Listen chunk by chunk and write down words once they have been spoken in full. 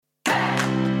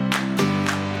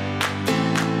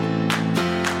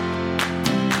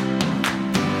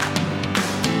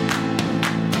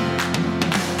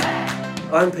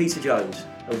I'm Peter Jones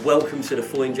and welcome to the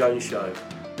Foyne Jones Show.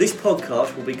 This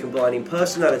podcast will be combining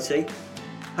personality,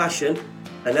 passion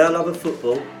and our love of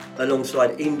football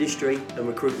alongside industry and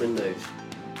recruitment news.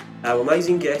 Our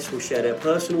amazing guests will share their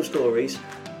personal stories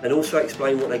and also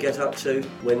explain what they get up to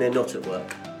when they're not at work.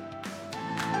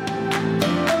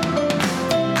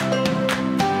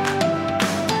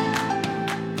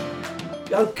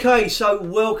 Okay, so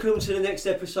welcome to the next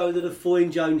episode of the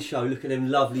Foyne Jones Show. Look at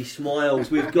them lovely smiles.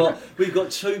 We've got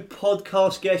two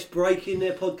podcast guests breaking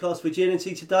their podcast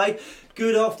virginity today.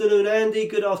 Good afternoon, Andy.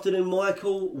 Good afternoon,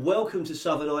 Michael. Welcome to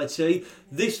Southern IT.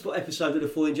 This episode of the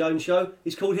Foyne Jones Show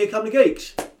is called Here Come the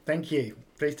Geeks. Thank you.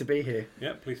 Pleased to be here.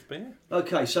 Yeah, pleased to be here.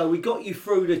 Okay, so we got you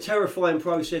through the terrifying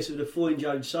process of the Foyne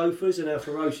Jones sofas and our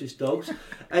ferocious dogs.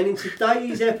 And in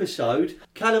today's episode,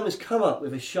 Callum has come up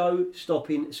with a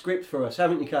show-stopping script for us,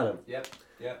 haven't you, Callum? Yep,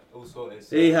 all sorted.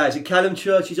 So. He has. And Callum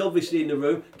Church is obviously in the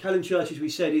room. Callum Church, as we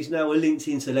said, is now a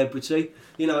LinkedIn celebrity.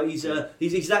 You know, he's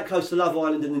that close to Love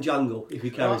Island and the Jungle, if he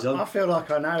carries on. I feel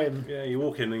like I know him. Yeah, you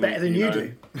walk in and better than you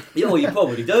do. Yeah, well, you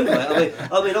probably do, mate.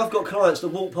 I mean, I've got clients that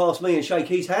walk past me and shake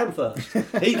his hand first.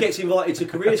 He gets invited to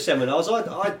career seminars.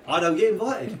 I don't get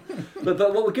invited. But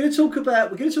what we're going to talk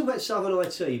about, Southern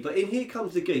IT. But in Here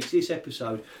Comes the Geeks, this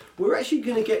episode, we're actually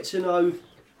going to get to know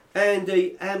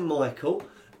Andy and Michael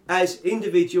as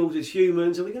individuals, as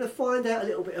humans, and we're going to find out a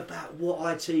little bit about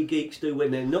what IT geeks do when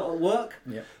they're not at work,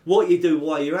 what you do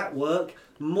while you're at work.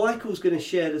 Michael's going to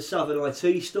share the Southern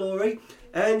IT story,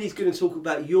 and he's going to talk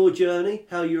about your journey,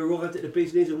 how you arrived at the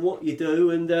business and what you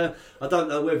do. And I don't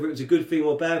know whether it was a good thing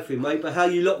or a bad thing, mate, but how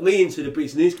you locked me into the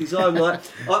business, because I'm like,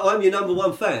 I'm your number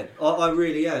one fan. I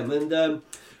really am. And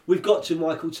we've got to,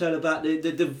 Michael, tell about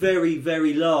the very,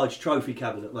 very large trophy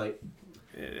cabinet, mate.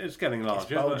 It's getting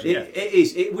larger. It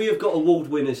is. We have got award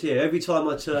winners here. Every time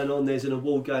I turn on, there's an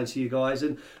award going to you guys.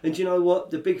 And do you know what?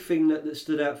 The big thing that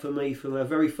stood out for me from our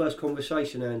very first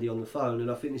conversation, Andy, on the phone, and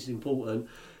I think this is important,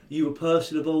 you were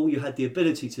personable, you had the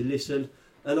ability to listen,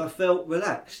 and I felt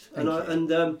relaxed.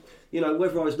 You know,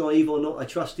 whether I was naive or not, I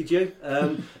trusted you.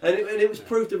 And it was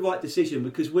proved the right decision,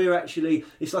 because we're actually,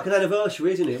 it's like an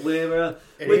anniversary, isn't it? We're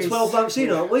 12 months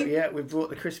in, aren't we? Yeah, we've brought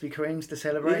the Krispy Kremes to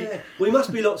celebrate. Yeah, we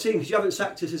must be locked in because you haven't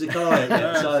sacked us as a client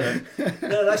yet. So,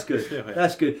 no, that's good.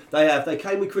 That's good. They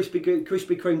came with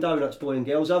Krispy Kreme donuts, boy and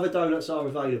girls. Other donuts are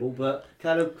available, but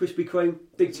Callum, Krispy Kreme,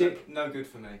 big tip. No good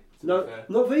for me. No,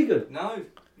 not vegan.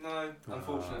 No,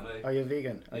 unfortunately. Oh, you're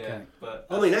vegan? Okay. Yeah, but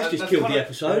I mean, that's just killed the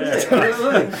episode, isn't it?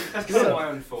 That's kind of my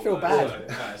own fault. Feel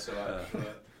bad. So, no, it's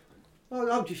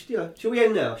alright. I'm just, shall we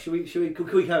end now? Can we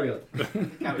carry on?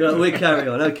 We'll carry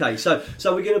on. Okay, so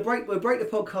we're going to break the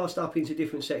podcast up into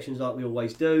different sections like we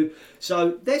always do.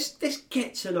 So let's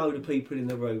get to know the people in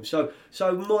the room. So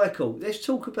Michael, let's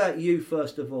talk about you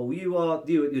first of all. You're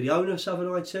the owner of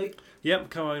Southern IT. Yep,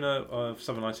 co-owner of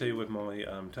Southern IT with my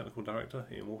technical director,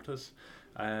 Ian Waters.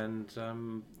 And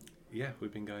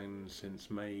we've been going since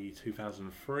May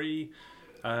 2003.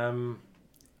 As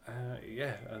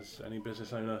any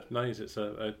business owner knows, it's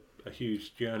a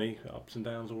huge journey, ups and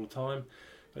downs all the time.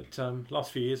 But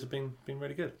last few years have been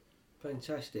really good.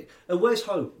 Fantastic. And where's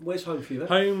home? Where's home for you?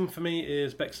 Home for me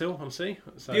is Bexhill on Sea.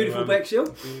 So, beautiful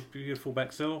Bexhill. Beautiful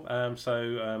Bexhill.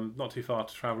 Not too far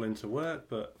to travel into work,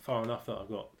 but far enough that I've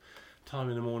got time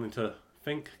in the morning to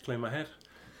think, clear my head.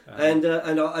 I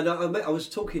was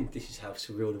talking. This is how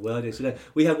surreal the world is.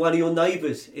 We had one of your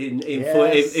neighbours in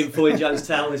Foyne Jones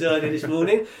Towers earlier this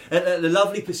morning at the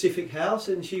lovely Pacific House,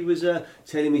 and she was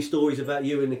telling me stories about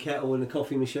you and the kettle and the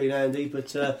coffee machine, Andy.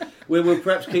 But we'll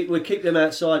perhaps keep them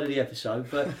outside of the episode.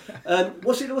 But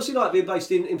what's it like being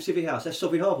based in Pacific House? That's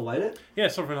Sovereign Harbour way, isn't it? Yeah,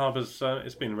 Sovereign Harbour's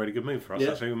it's been a really good move for us.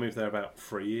 Yeah. Actually, we moved there about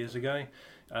 3 years ago.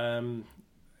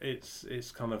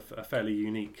 It's kind of a fairly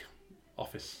unique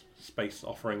office space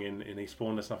offering in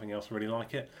Eastbourne. There's nothing else really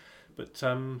like it, but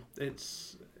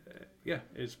it's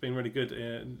been really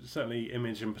good. Certainly,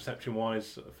 image and perception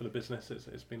wise for the business,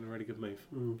 it's been a really good move.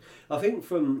 I think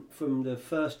from the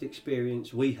first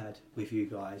experience we had with you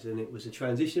guys, and it was a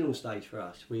transitional stage for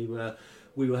us. We were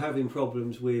having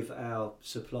problems with our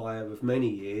supplier of many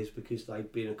years because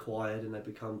they'd been acquired and they'd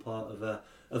become part of a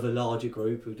larger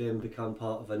group, who then become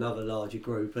part of another larger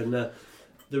group, and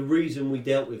the reason we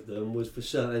dealt with them was for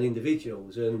certain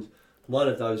individuals, and one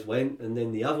of those went, and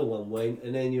then the other one went,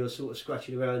 and then you're sort of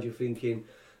scratching around, you're thinking,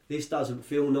 this doesn't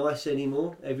feel nice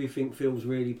anymore. Everything feels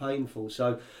really painful.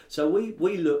 So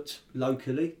we looked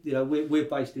locally. You know, we're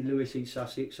based in Lewis, East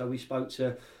Sussex, so we spoke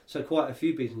to quite a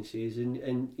few businesses,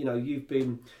 and you know, you've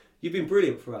been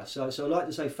brilliant for us. So I'd like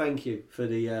to say thank you for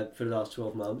the last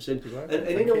 12 months, and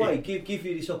in a way give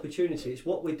you this opportunity. It's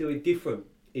what we're doing different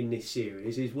in this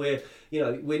series is we're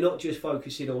not just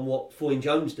focusing on what Foyne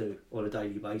Jones do on a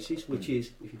daily basis, which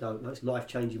is, if you don't know, it's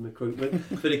life-changing recruitment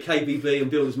for the KBB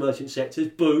and builders merchant sectors.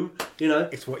 Boom,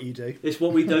 it's what you do. It's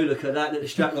what we do. Look at that, the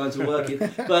strap lines are working.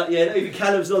 But yeah, even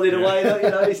Callum's nodding away.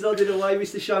 He's nodding away,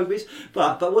 Mr. Showbiz.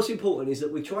 But what's important is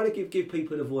that we're trying to give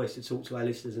people a voice to talk to our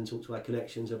listeners and talk to our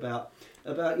connections about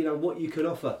what you can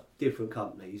offer different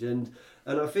companies. And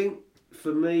I think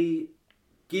for me,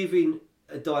 giving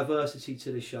a diversity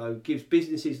to the show gives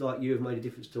businesses like you have made a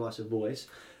difference to us a voice.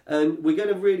 And we're going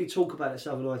to really talk about the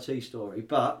Southern IT story,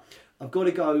 but I've got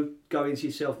to go into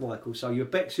yourself, Michael. So you're a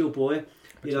Bexhill boy.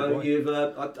 You've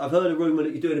I've heard a rumour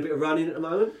that you're doing a bit of running at the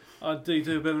moment. I do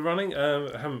a bit of running.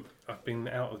 I've been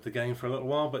out of the game for a little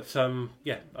while, but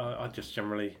I just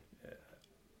generally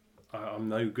I'm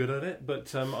no good at it.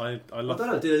 But I love. I don't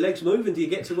know. Do the legs move, and do you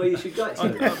get to where you should get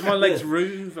to? My legs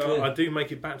move. I do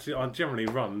make it back to. I generally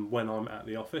run when I'm at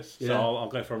the office, so I'll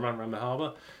go for a run around the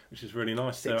harbour, which is really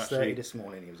nice. 6:30 this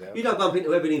morning he was out. You don't bump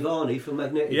into Ebony Varney from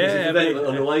Magnetic Development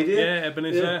on the way, do you? Yeah,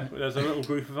 Ebony's there. There's a little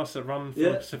group of us that run from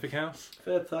Pacific House.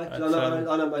 Fair play. I've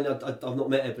not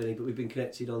met Ebony, but we've been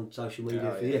connected on social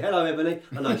media for years. Hello, Ebony.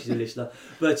 I know she's a listener,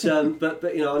 but I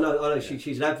know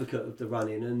she's an advocate of the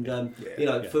running, and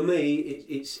for me,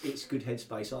 it's good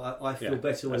headspace. I feel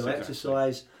better when I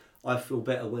exercise. I feel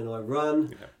better when I run.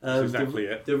 Yeah, that's exactly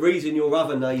it. The reason your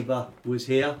other neighbour was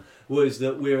here was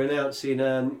that we're announcing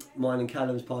mine and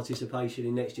Callum's participation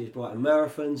in next year's Brighton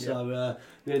Marathon. So we're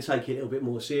going to take it a little bit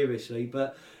more seriously.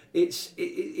 But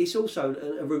it's also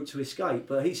a route to escape.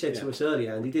 But he said to us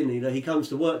earlier, Andy, didn't he, that he comes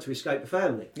to work to escape the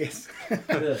family. Yes. Do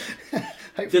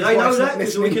they know that?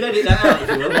 Because we can edit that out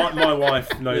if you want. My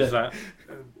wife knows that.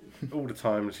 All the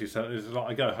time. She said, "It's like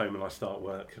I go home and I start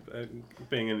work.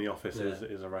 Being in the office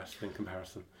is a rest in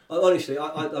comparison." Honestly,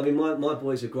 I mean, my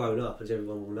boys are grown up, as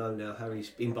everyone will know now.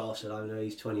 Harry's in Barcelona,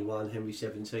 he's 21, Henry's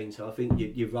 17. So I think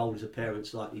your role as a parent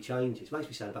slightly changes. It makes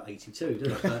me sound about 82,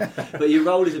 doesn't it? But your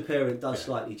role as a parent does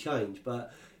slightly change.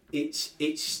 But it's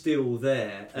still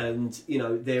there, and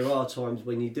there are times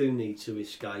when you do need to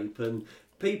escape. And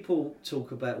people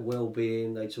talk about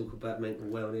well-being, they talk about mental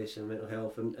wellness and mental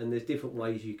health, and there's different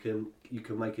ways you can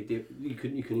make you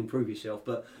can improve yourself.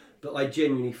 But I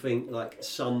genuinely think like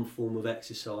some form of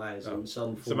exercise and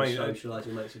some form of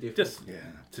socialising makes a difference. Just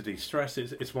to de-stress,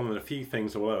 it's one of the few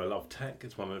things. Although I love tech,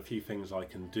 it's one of the few things I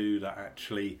can do that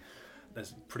actually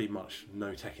there's pretty much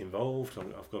no tech involved.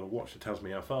 I've got a watch that tells me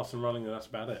how fast I'm running, and that's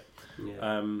about it.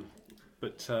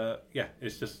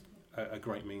 It's just a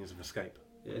great means of escape.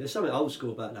 Yeah, there's something old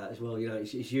school about that as well.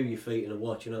 It's you, your feet, and a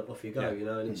watch, and off you go.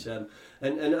 And it's and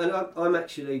I'm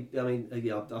actually,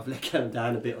 I've let Callum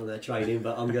down a bit on their training,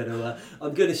 but I'm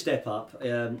gonna step up.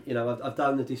 I've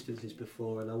done the distances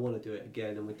before, and I want to do it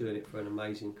again, and we're doing it for an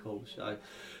amazing cause.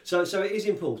 So it is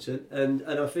important, and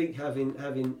I think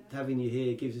having you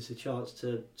here gives us a chance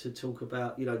to talk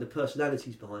about the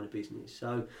personalities behind a business.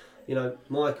 So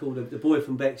Michael, the boy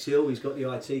from Bexhill, he's got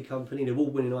the IT company, the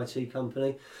award-winning IT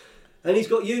company. And he's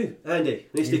got you, Andy,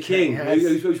 Mr. King,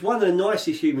 who's one of the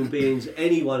nicest human beings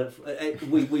anyone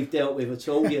we've dealt with at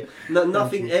all.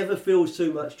 Nothing ever feels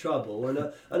too much trouble. And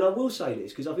I will say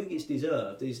this, because I think it's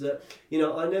deserved, is that,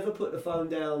 I never put the phone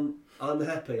down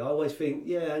unhappy. I always think,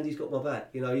 Andy's got my back.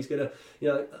 He's going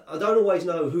to, I don't always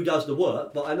know who does the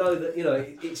work, but I know that,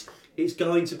 it's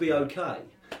going to be okay.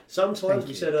 Sometimes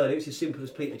we said earlier, it's as simple as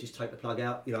Peter, just take the plug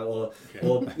out, or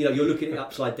you're looking at it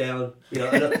upside down,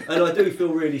 and I do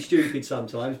feel really stupid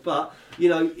sometimes, but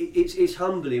it's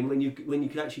humbling when you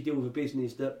can actually deal with a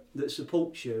business that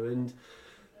supports you. And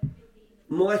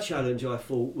my challenge, I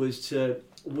thought, was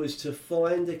to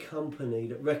find a company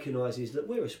that recognises that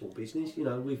we're a small business.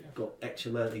 We've got X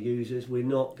amount of users. We're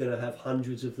not going to have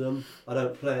hundreds of them. I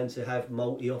don't plan to have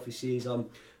multi offices. I'm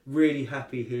really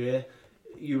happy here.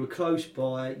 You were close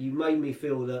by. You made me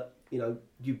feel that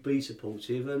you'd be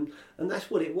supportive, and that's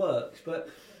what it works. But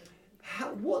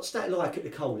what's that like at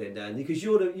the cold end, Andy? Because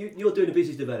you're doing the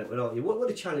business development, aren't you? What are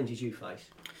the challenges you face?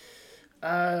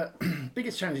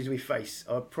 Biggest challenges we face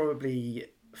are probably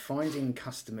finding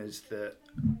customers that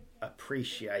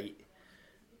appreciate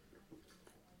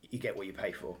you get what you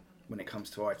pay for when it comes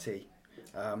to IT.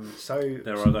 So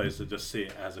there are those that just see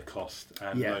it as a cost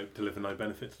and deliver no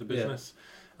benefit to the business.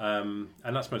 And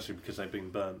that's mostly because they've been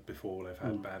burnt before, they've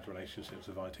had bad relationships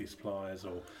with IT suppliers,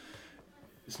 or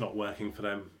it's not working for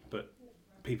them. But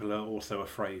people are also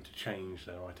afraid to change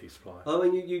their IT supplier. I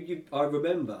mean, I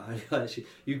remember actually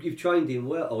you've trained him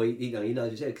well. He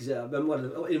knows his head, because I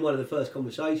remember in one of the first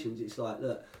conversations, it's like,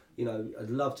 look, you know, I'd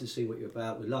love to see what you're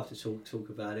about. We'd love to talk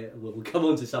about it, and we'll come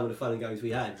on to some of the fun and games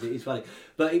we had. It's funny,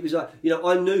 but it was like, you know,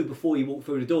 I knew before you walked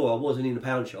through the door, I wasn't in a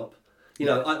pound shop. You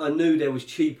know, I knew there was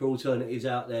cheaper alternatives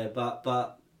out there,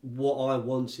 but what I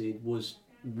wanted was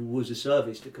a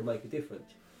service that could make a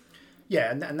difference.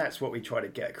 Yeah, and that's what we try to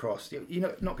get across.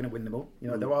 You're not going to win them all. You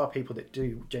know, there are people that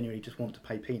do genuinely just want to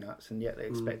pay peanuts, and yet they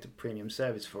expect a premium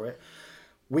service for it.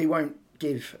 We won't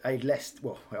give a less.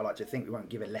 Well, I like to think we won't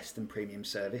give a less than premium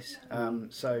service.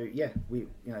 So yeah, we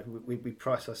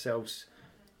price ourselves.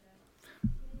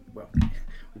 Well,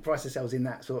 we price ourselves in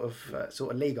that sort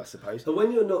of league, I suppose. But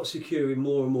when you're not securing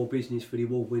more and more business for the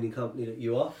award-winning company that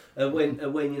you are, and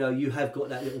when you know you have got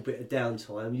that little bit of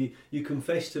downtime, you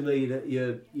confess to me that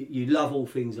you love all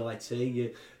things IT.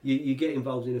 You get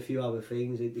involved in a few other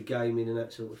things, the gaming and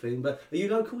that sort of thing. But are you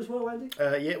local as well, Andy?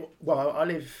 Yeah. Well, I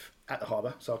live at the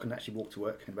harbour, so I can actually walk to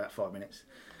work in about 5 minutes.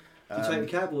 Do you take the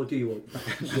cab or do you walk?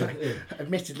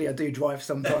 Admittedly, I do drive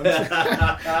sometimes,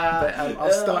 but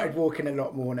I've started walking a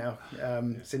lot more now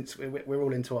since we're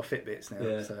all into our Fitbits now.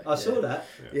 Yeah. So, I saw that.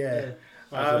 Yeah.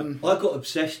 I got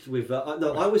obsessed with.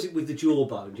 I was with the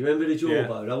Jawbone. Do you remember the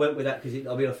Jawbone? Yeah. I went with that because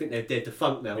I think they're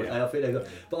defunct now. Yeah. I think they got.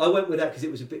 But I went with that because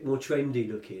it was a bit more trendy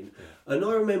looking, and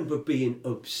I remember being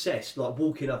obsessed, like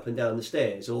walking up and down the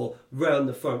stairs or round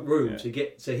the front room to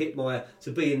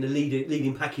be in the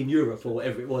leading pack in Europe or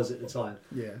whatever it was at the time.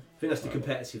 Yeah, I think that's the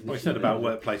competitiveness. Well, we said about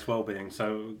workplace wellbeing.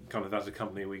 So, kind of as a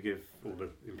company, we give all the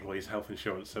employees health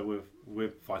insurance. So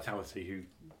with Vitality, who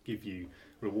give you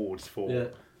rewards for. Yeah.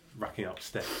 Racking up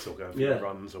steps or going for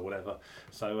runs or whatever.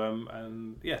 So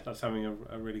and that's having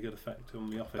a really good effect on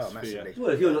the office. Oh, massively.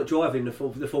 Well, if you're not driving the full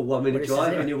 1 minute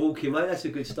drive and you're walking, mate, that's a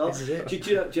good start. Do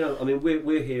you know? I mean,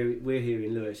 we're here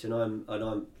in Lewis, and I'm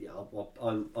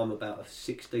about a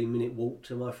 16-minute walk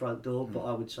to my front door. But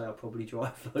I would say I probably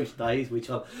drive those days, which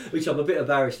I'm a bit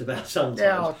embarrassed about sometimes.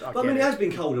 Yeah, I mean, it has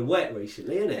been cold and wet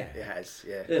recently, isn't it? It has.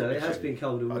 Yeah. You know, it has been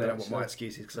cold and wet. I don't know what my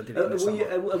excuse is because I did it in the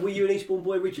summer. Were you an Eastbourne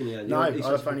boy originally? Andy? No,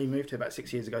 I've only moved here about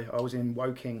 6 years ago. I was in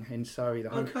Woking in Surrey,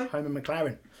 the home of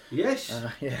McLaren. Yes.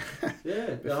 Yeah,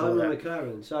 the home of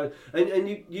McLaren. So, and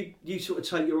you sort of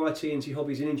take your IT into your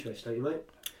hobbies and interests, don't you, mate?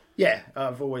 Yeah,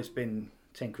 I've always been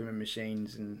tinkering with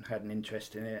machines and had an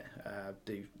interest in it.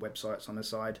 Do websites on the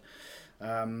side.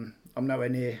 I'm nowhere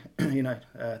near,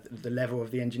 the level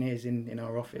of the engineers in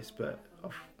our office, but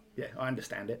I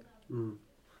understand it.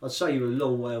 I'd say you're a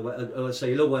long way away. I'd say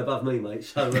you're a long way above me, mate.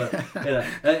 So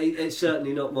it's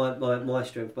certainly not my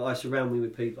strength. But I surround me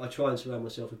with people. I try and surround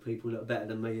myself with people that are better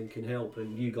than me and can help.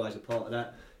 And you guys are part of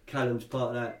that. Callum's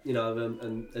part of that.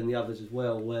 And the others as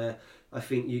well. Where I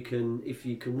think if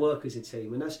you can work as a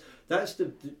team, and that's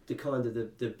the kind of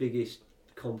the biggest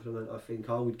compliment I think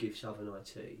I would give Southern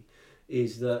IT.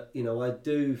 Is that I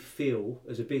do feel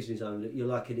as a business owner that you're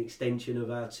like an extension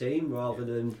of our team rather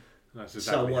than. That's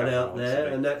exactly someone out there,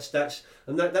 and that's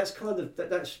kind of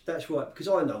that's right, because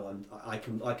I know I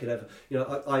could have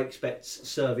I expect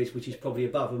service which is probably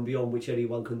above and beyond which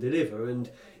anyone can deliver, and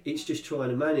it's just trying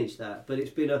to manage that. But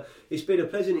it's been a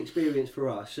pleasant experience for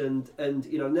us, and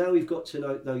now we've got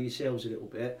to know yourselves a little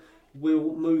bit.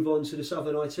 We'll move on to the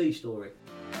Southern IT story.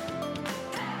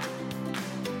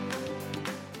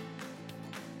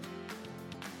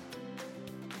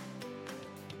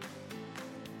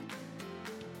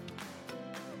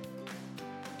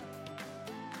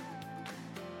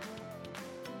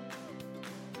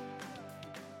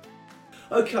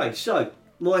 Okay, so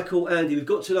Michael, Andy, we've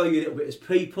got to know you a little bit as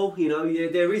people.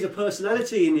 There is a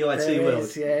personality in the IT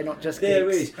world. Yeah, not just there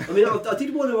Geeks. is. I mean, I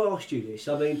did want to ask you this.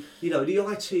 I mean, the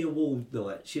IT award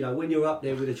nights. When you're up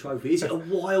there with a trophy, is it a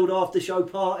wild after-show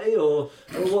party or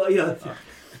what?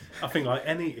 I think like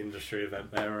any industry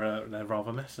event, they're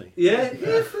rather messy. Yeah,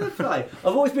 fair play.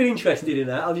 I've always been interested in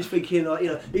that. I'm just thinking,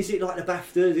 is it like the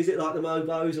BAFTAs? Is it like the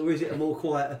Mobos, or is it a more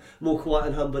quiet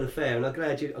and humble affair? And I'm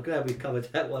glad we've covered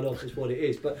that one off as what it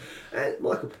is. But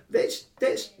Michael, let's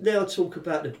now talk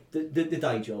about the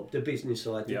day job, the business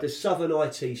side, the Southern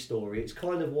IT story. It's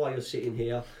kind of why you're sitting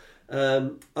here. I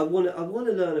want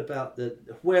to learn about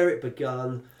where it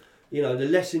began. The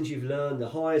lessons you've learned, the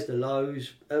highs, the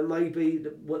lows, and maybe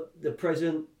the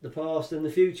present, the past, and the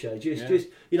future. Just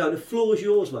the floor's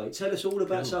yours, mate. Tell us all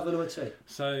about Southern IT.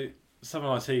 So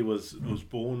Southern IT was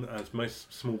born, as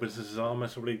most small businesses are,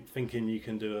 most probably thinking you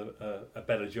can do a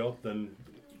better job than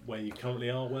where you currently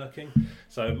are working.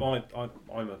 So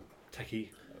I'm a techie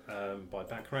by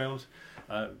background,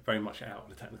 very much out of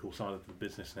the technical side of the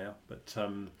business now, but.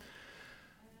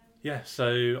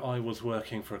 So I was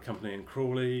working for a company in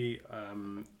Crawley.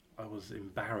 I was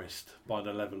embarrassed by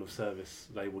the level of service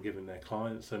they were giving their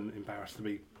clients, and embarrassed to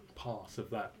be part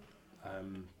of that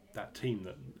that team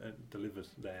that delivers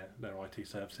their IT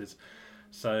services.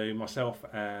 So myself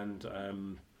and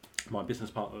my business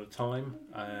partner at the time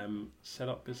set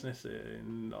up business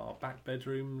in our back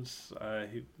bedrooms.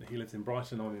 He lives in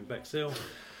Brighton, I'm in Bexhill.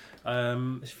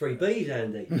 It's 3 B's,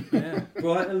 Andy. Yeah.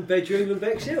 Brighton, bedroom, and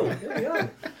Bexhill. There we go.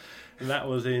 And that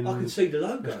was in. I can see the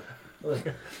logo.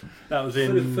 That was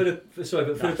in. For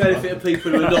the benefit of people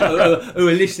who are not who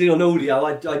are listening on audio,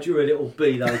 I drew a little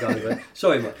B logo. But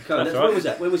sorry, Mike. When was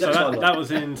that? When was that time? That was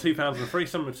in 2003,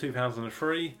 summer of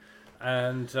 2003,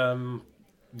 and I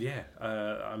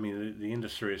mean the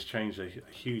industry has changed a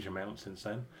huge amount since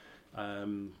then.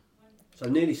 So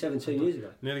nearly 17 years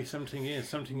ago. Nearly 17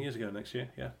 years ago next year.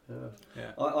 Yeah.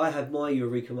 I had my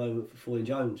Eureka moment for Foy &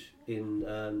 Jones in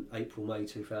May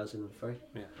 2003.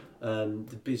 Yeah.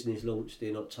 The business launched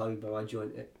in October. I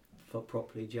joined it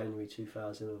properly January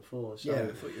 2004. So, I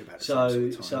thought you were about the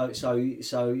same sort of time.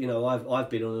 So you know, I've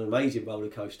been on an amazing roller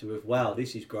coaster of wow,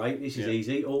 this is great, this is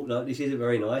easy. Oh no, this isn't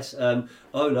very nice. Oh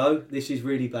no, this is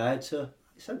really bad. So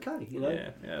it's okay, you know.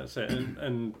 Yeah, that's it.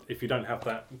 And if you don't have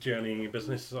that journey in your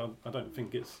business, I don't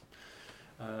think it's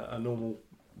a normal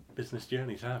business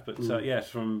journey to have. But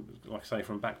from like I say,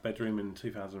 from back bedroom in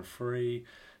 2003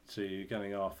 to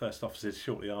getting our first offices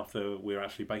shortly after, we were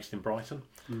actually based in Brighton,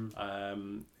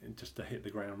 just to hit the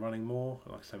ground running more.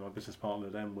 Like I say, my business partner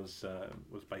then was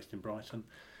based in Brighton,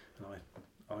 and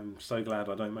I'm so glad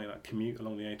I don't make that commute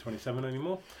along the A27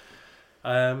 anymore.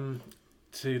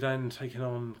 To then taking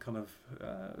on kind of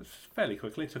fairly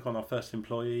quickly, took on our first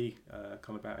employee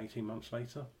kind of about 18 months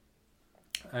later.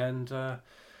 And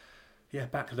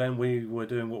back then we were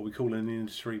doing what we call in the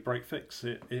industry break fix.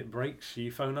 It breaks,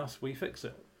 you phone us, we fix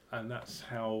it. And that's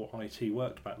how IT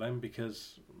worked back then,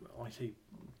 because IT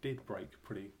did break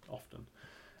pretty often.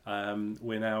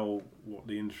 We're now what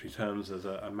the industry terms as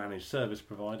a managed service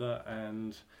provider,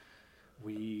 and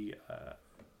we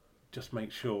just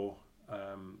make sure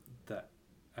that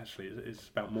actually it's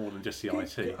about more than just the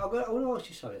IT. I want to ask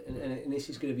you something, and this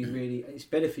is going to be really, it's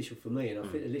beneficial for me, and I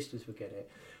think the listeners will get it.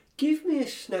 Give me a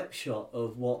snapshot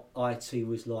of what IT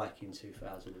was like in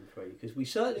 2003, because we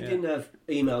certainly didn't have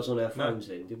emails on our phones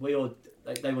then, did we? Or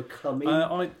they were coming?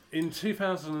 In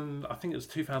 2000, I think it was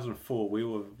 2004, we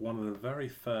were one of the very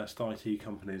first IT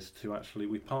companies to actually,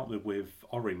 we partnered with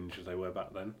Orange, as they were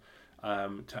back then,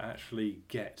 to actually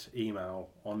get email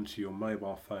onto your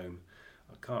mobile phone.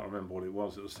 I can't remember what it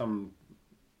was. It was some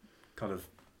kind of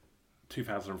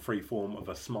 2003 form of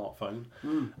a smartphone.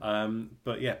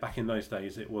 But yeah, back in those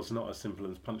days, it was not as simple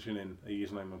as punching in a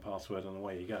username and password and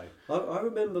away you go. I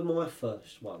remember my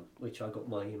first one, which I got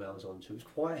my emails onto. It was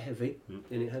quite heavy,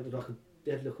 and it had like a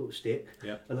little stick,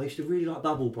 and I used to really like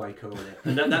Bubble Breaker on it,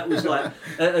 and that was like,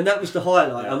 and that was the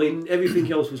highlight. I mean,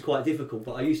 everything else was quite difficult,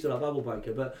 but I used to like Bubble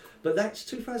Breaker. But that's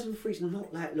 2003 is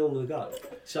not that long ago.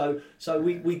 So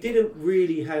we didn't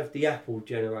really have the Apple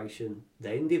generation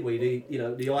then, did we?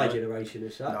 The I generation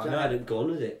as such. That hadn't gone,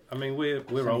 has it? I mean,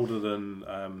 we're older than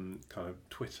kind of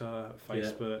Twitter,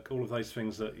 Facebook, all of those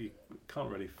things that you can't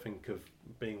really think of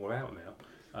being without now.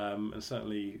 And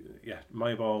certainly,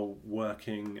 mobile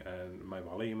working and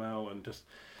mobile email, and just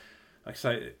like I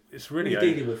say, it's really. Were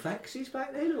you dealing with faxes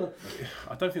back then, or?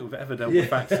 I don't think we've ever dealt with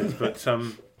faxes, but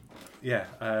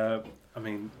I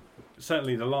mean,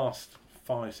 certainly the last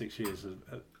 5-6 years,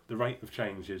 the rate of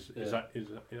change is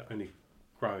only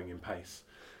growing in pace.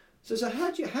 So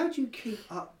how do you keep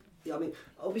up? I mean,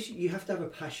 obviously you have to have a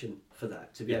passion for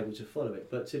that to be able to follow it,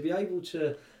 but to be able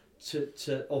to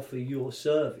offer your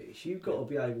service, you've got to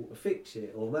be able to fix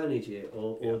it or manage it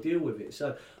or deal with it.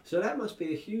 So that must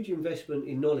be a huge investment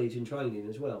in knowledge and training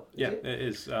as well. It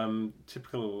is.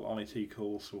 Typical IT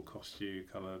course will cost you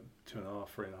kind of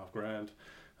 $2,500-3,500 grand.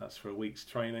 That's for a week's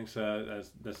training. So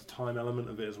there's a time element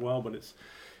of it as well, but it's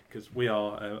because we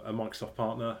are a Microsoft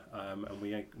partner, and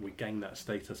we gain that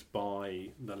status by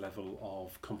the level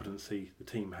of competency the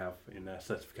team have in their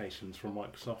certifications from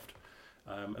Microsoft,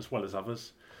 as well as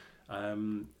others.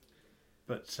 It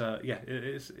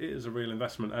is a real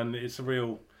investment, and it's a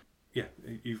real,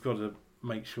 you've got to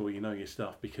make sure you know your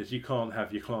stuff, because you can't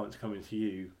have your clients coming to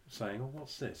you saying, oh,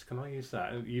 what's this? Can I use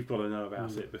that? And you've got to know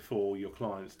about it before your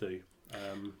clients do.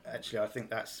 Actually, I think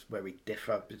that's where we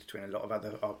differ between a lot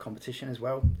of our competition as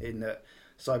well, in that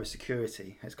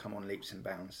cybersecurity has come on leaps and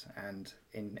bounds, and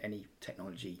in any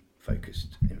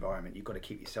technology-focused environment, you've got to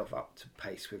keep yourself up to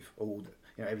pace with all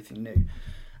everything new.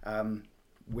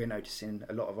 We're noticing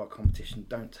a lot of our competition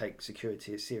don't take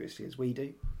security as seriously as we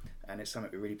do, and it's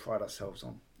something we really pride ourselves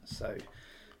on. So,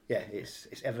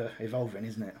 it's ever evolving,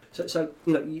 isn't it? So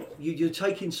you're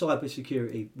taking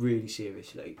cybersecurity really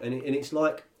seriously, and it's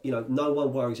like no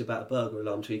one worries about a burglar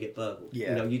alarm until you get burgled.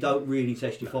 Yeah. You don't really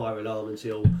test your fire alarm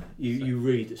until you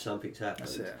read that something's happened.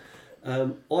 That's it.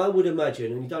 I would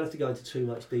imagine, and you don't have to go into too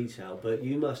much detail, but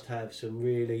you must have some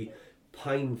really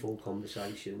painful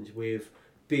conversations with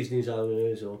business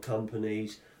owners or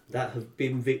companies that have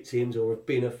been victims or have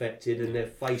been affected and they're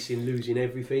facing losing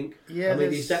everything. Yeah, I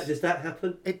mean, does that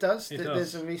happen? It does. It does.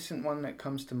 There's a recent one that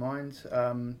comes to mind.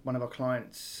 One of our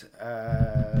clients,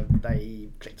 they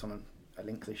clicked on a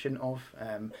link they shouldn't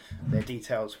have. Their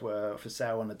details were for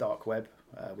sale on the dark web.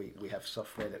 We have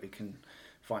software that we can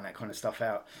find that kind of stuff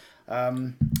out.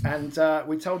 And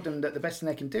we told them that the best thing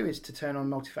they can do is to turn on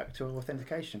multi-factor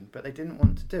authentication, but they didn't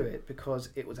want to do it because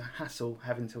it was a hassle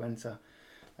having to enter,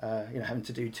 having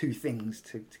to do two things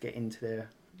to get into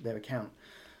their account.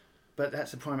 But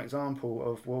that's a prime example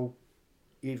of, well,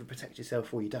 you either protect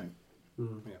yourself or you don't.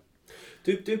 Mm.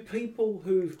 Yeah. Do people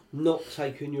who've not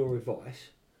taken your advice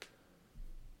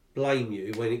blame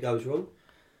you when it goes wrong?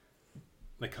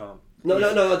 They can't. No.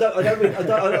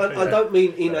 I don't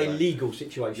mean in a legal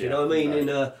situation. Yeah, I mean in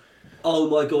a, oh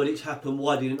my God, it's happened.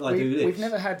 Why didn't I do this? We've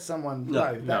never had someone.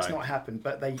 No, that's not happened.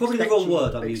 But they probably the expect wrong you,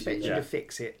 word I'm they using. expect you to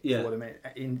fix it for them.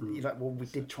 You're like, well, we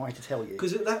did try to tell you.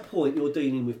 Because at that point, you're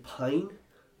dealing with pain,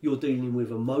 you're dealing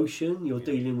with emotion, you're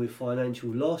dealing with financial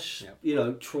loss,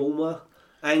 trauma,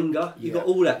 anger. You've got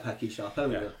all that packaged up,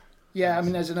 haven't you? Yeah, I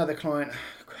mean, there's another client.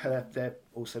 They're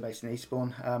also based in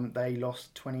Eastbourne. They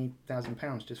lost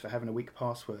 £20,000 just for having a weak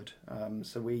password.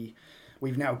 So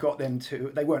we've now got them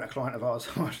to. They weren't a client of ours,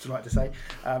 I would like to say,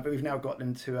 but we've now got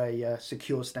them to a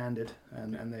secure standard,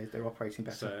 and they're operating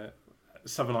better. So,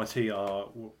 Southern IT are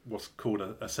what's called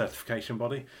a certification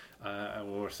body,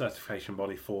 or a certification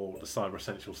body for the Cyber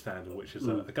Essentials Standard, which is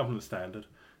a government standard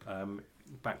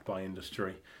backed by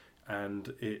industry,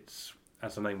 and it's,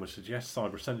 as the name would suggest,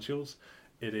 Cyber Essentials.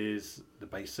 It is the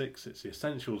basics, it's the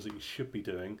essentials that you should be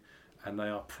doing, and they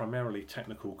are primarily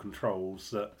technical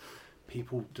controls that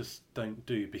people just don't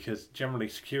do because generally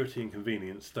security and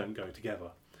convenience don't go together.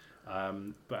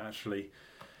 But actually,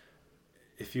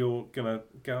 if you're going to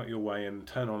go out your way and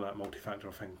turn on that multi-factor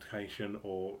authentication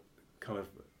or kind of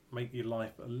make your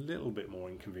life a little bit more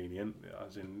inconvenient,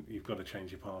 as in you've got to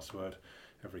change your password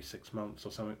every 6 months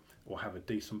or something, or have a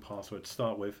decent password to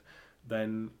start with,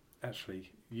 then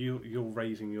actually you're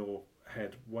raising your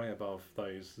head way above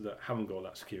those that haven't got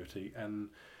that security, and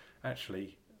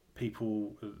actually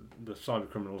people, the cyber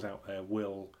criminals out there,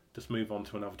 will just move on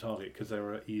to another target because there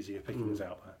are easier pickings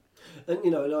out there. And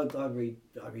and I read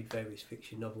various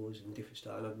fiction novels and different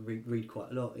stuff, and I read quite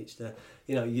a lot. It's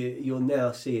you're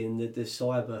now seeing the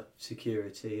cyber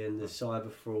security and the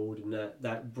cyber fraud and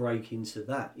that break into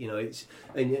that. It's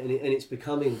and it's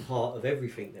becoming part of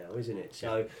everything now, isn't it?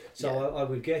 So I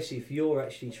would guess if you're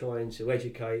actually trying to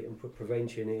educate and put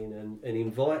prevention in and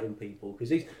inviting people, because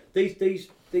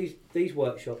these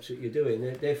workshops that you're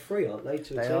doing, they're free, aren't they?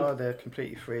 They're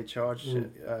completely free of charge.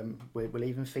 We'll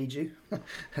even feed you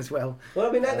as well. Well,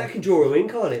 I mean that can draw them in,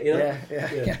 can't it?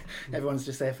 Yeah. Everyone's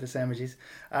just there for the sandwiches.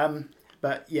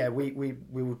 But yeah, we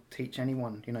will teach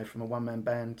anyone, from a one-man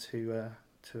band to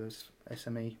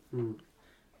SME.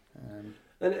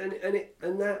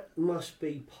 And that must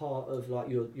be part of like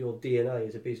your DNA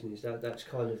as a business. That's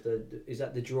kind of is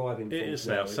that the driving force? It is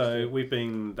now. So we've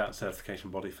been that certification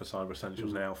body for Cyber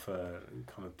Essentials now for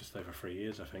kind of just over 3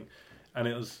 years, I think. And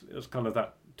it was kind of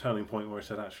that turning point where I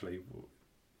said, actually,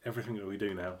 everything that we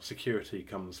do now, security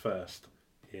comes first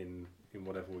in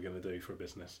whatever we're going to do for a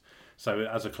business. So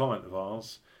as a client of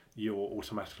ours, you're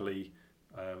automatically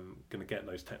going to get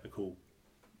those technical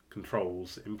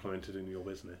controls implemented in your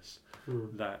business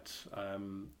that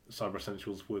Cyber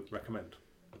Essentials would recommend.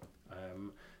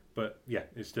 But yeah,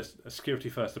 it's just a security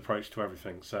first approach to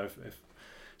everything. So if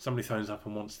somebody phones up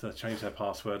and wants to change their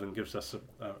password and gives us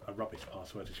a rubbish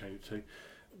password to change it to,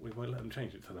 we won't let them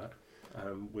change it to that.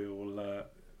 We will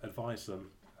advise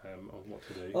them on what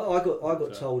to do. I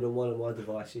got told on one of my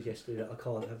devices yesterday that I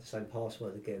can't have the same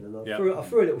password again, and I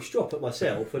threw a little strop at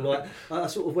myself, and I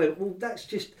sort of went, well, that's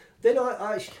just. Then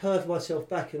I actually heard myself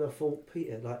back, and I thought,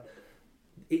 Peter,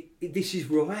 this is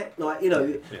right,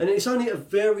 and it's only at a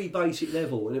very basic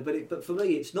level, but for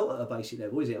me, it's not at a basic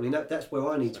level, is it? I mean, that's where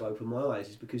I need to open my eyes,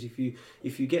 is because if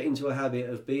you get into a habit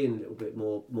of being a little bit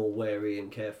more wary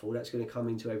and careful, that's going to come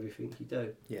into everything you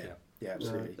do. Yeah,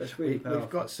 absolutely. That's really powerful. We've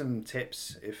got some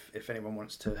tips if anyone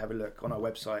wants to have a look on our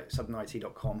website,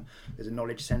 southernit.com. There's a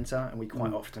knowledge centre, and we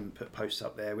quite often put posts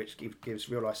up there which gives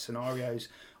real life scenarios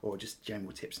or just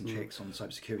general tips and tricks on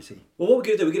cybersecurity. Well, what we're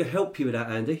going to do, we're going to help you with that,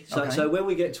 Andy. So when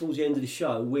we get towards the end of the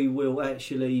show, we will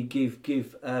actually give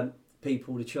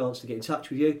people the chance to get in touch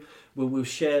with you. We'll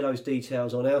share those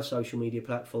details on our social media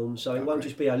platforms, so it won't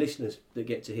just be our listeners that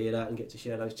get to hear that and get to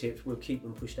share those tips. We'll keep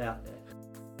them pushed out there.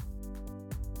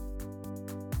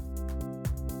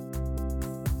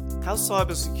 How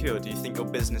cyber secure do you think your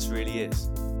business really is?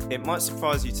 It might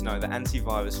surprise you to know that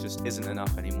antivirus just isn't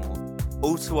enough anymore.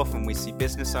 All too often we see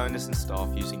business owners and staff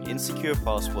using insecure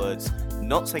passwords,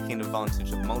 not taking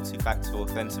advantage of multi-factor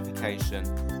authentication,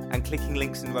 and clicking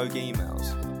links in rogue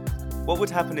emails. What would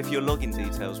happen if your login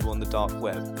details were on the dark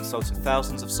web and sold to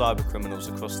thousands of cyber criminals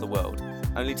across the world,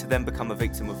 only to then become a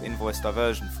victim of invoice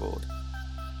diversion fraud?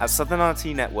 At Southern IT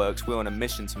Networks, we're on a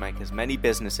mission to make as many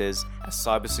businesses as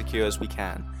cyber secure as we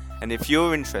can. And if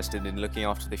you're interested in looking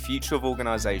after the future of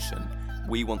organisation,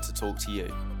 we want to talk to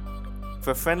you.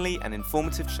 For a friendly and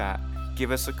informative chat,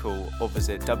 give us a call or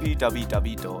visit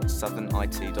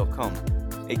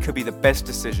www.southernit.com. It could be the best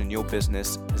decision your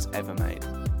business has ever made.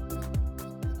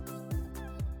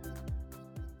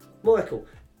 Michael,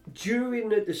 during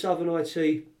the Southern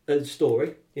IT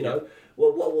story, what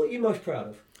are you most proud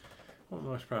of? What am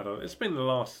I most proud of? It's been the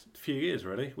last few years,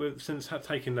 really. Since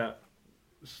taking that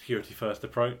security first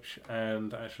approach,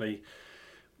 and actually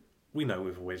we know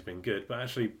we've always been good, but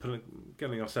actually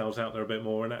getting ourselves out there a bit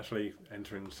more and actually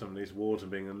entering some of these awards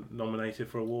and being nominated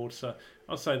for awards. So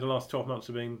I'd say the last 12 months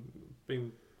have been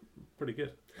pretty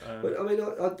good. But I mean,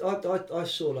 I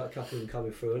saw like a couple of them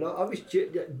coming through, and I was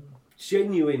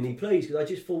genuinely pleased, because I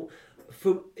just thought,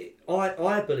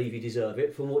 I believe you deserve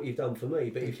it from what you've done for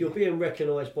me. But if you're being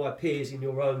recognised by peers in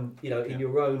your own, in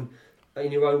your own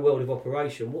world of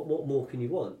operation, what more can you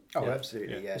want? Oh,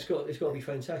 absolutely, yeah. It's got to be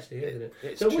fantastic, isn't it?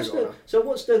 It's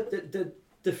What's the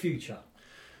future?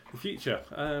 The future.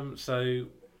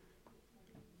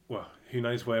 Well, who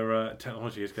knows where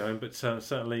technology is going, but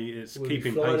certainly it's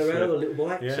keeping flying pace. Around on little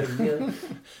bikes, and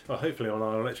well, hopefully on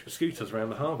our electric scooters around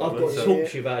the harbour. I've got to talk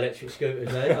to you about electric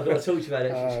scooters, mate. I've got to talk to you about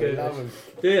electric scooters. Love them.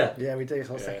 Do you? Yeah, we do. It's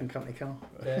our second company car.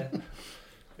 Yeah.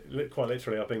 Quite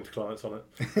literally, I've been to clients on it.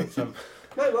 But,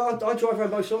 mate, well, I drive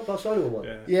around Barcelona with one.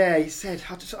 Yeah, he said,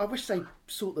 I wish they'd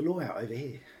sort the law out over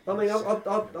here. I mean,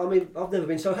 I've never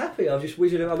been so happy. I've just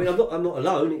whizzing. I mean, I'm not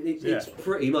alone. It's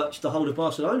pretty much the whole of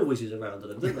Barcelona whizzes around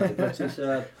them, don't they? But it's,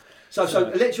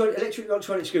 so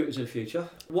electronic scooters in the future.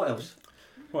 What else?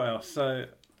 So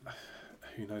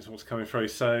who knows what's coming through?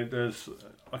 So there's,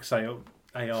 like I say,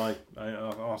 AI,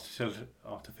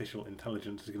 artificial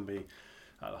intelligence is going to be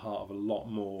at the heart of a lot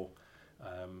more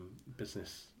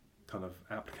business kind of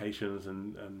applications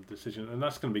and decisions, and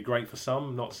that's going to be great for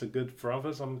some, not so good for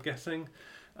others, I'm guessing.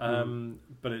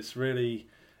 But it's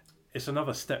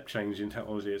another step change in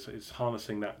technology. It's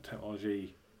harnessing that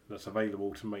technology that's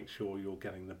available to make sure you're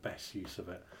getting the best use of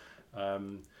it.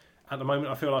 At the moment,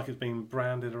 I feel like it's being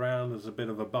branded around as a bit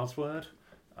of a buzzword,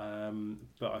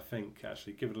 but I think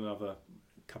actually give it another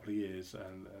couple of years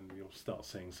and you'll start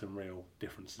seeing some real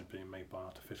differences being made by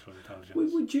artificial intelligence.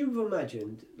 Would you have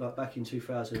imagined, like back in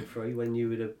 2003, when you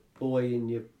were a boy in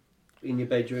your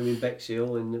bedroom in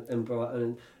Bexhill and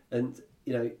Brighton, and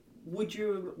would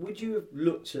you have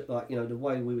looked at, like, the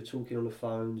way we were talking on the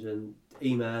phones and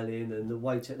emailing and the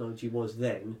way technology was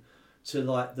then, to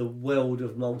like the world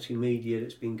of multimedia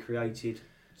that's been created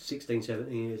 16,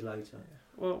 17 years later?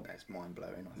 Well, that's mind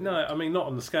blowing. No, I mean, not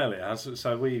on the scale it has.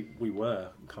 So we were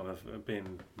kind of,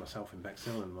 being myself in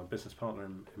Bexhill and my business partner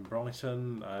in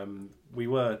Brighton, we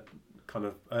were kind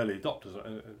of early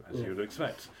adopters, as you would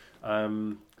expect.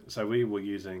 So we were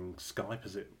using Skype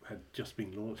as it had just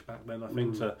been launched back then, I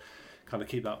think, to kind of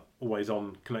keep that always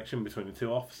on connection between the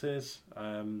two offices.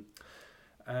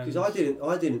 Because I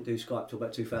didn't do Skype till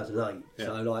about 2008,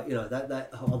 so like that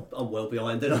I'm well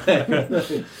behind it.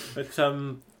 But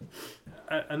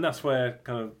and that's where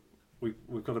kind of we've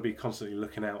got to be constantly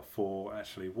looking out for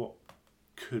actually what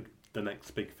could the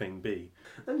next big thing be.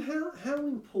 And how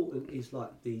important is like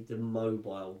the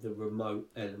mobile, the remote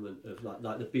element of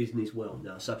like the business world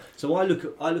now? So I look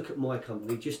at my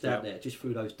company just out there, just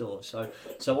through those doors.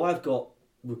 So I've got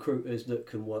recruiters that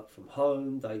can work from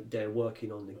home. They're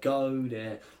working on the go.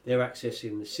 They're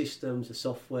accessing the systems, the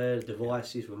software, the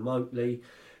devices remotely.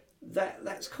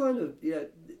 That's kind of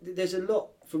there's a lot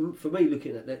for me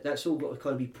looking at that. That's all got to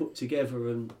kind of be put together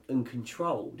and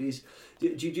controlled. Do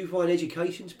you find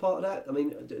education's part of that? I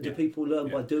mean, do people learn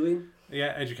by doing?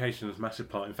 Yeah, education is a massive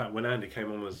part. In fact, when Andy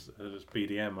came on as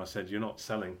BDM, I said, you're not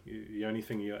selling. The only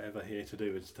thing you're ever here to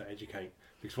do is to educate.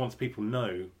 Because once people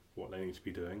know what they need to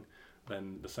be doing,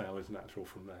 then the sale is natural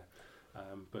from there.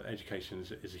 But education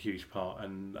is a huge part.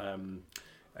 And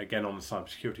again, on the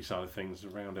cybersecurity side of things,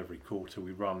 around every quarter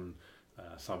we run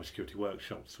cybersecurity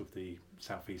workshops with the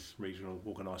South East Regional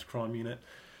Organised Crime Unit.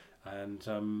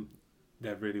 And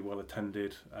they're really well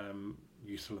attended,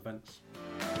 useful events.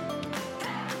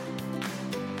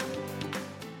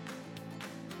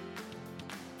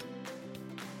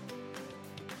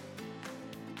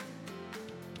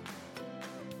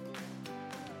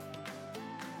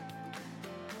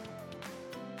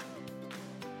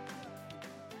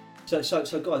 So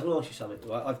guys, I want to ask you something.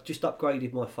 Right, I've just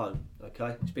upgraded my phone.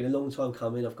 Okay, it's been a long time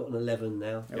coming. I've got an 11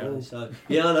 now. Yeah. So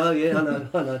yeah, I know.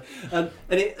 And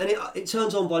it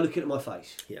turns on by looking at my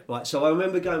face. Yeah. Right. So I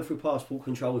remember going through passport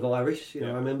control with Iris.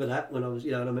 Yeah. I remember that when I was,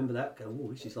 and I remember that going,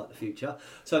 oh, this is like the future.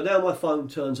 So now my phone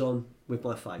turns on with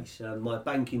my face. My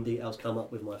banking details come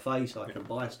up with my face. I can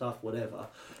buy stuff, whatever.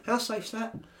 How safe's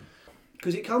that?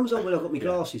 Because it comes on when I've got my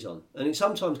glasses on, and it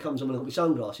sometimes comes on when I've got my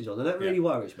sunglasses on, and that really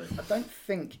worries me. I don't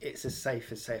think it's as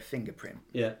safe as, say, a fingerprint.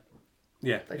 Yeah,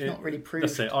 They've not really proved.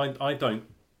 That's it. I don't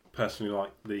personally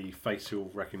like the facial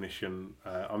recognition.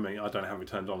 I mean, I don't have it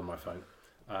turned on my phone.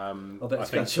 I bet it's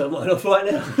going to turn mine off right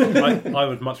now. I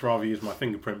would much rather use my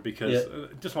fingerprint because,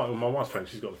 just like with my wife's phone,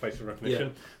 she's got the facial recognition.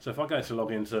 Yeah. So if I go to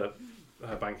log into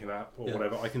her banking app or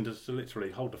whatever, I can just literally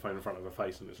hold the phone in front of her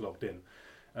face and it's logged in.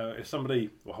 If somebody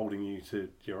were holding you to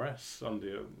duress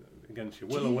against your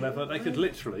will or whatever, they could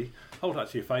literally hold that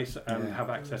to your face and have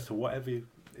access to whatever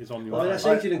is on your. Well, that's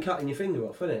easier than cutting your finger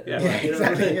off, isn't it? Yeah,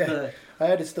 exactly. Yeah. I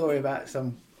heard a story about I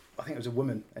think it was a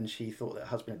woman, and she thought that her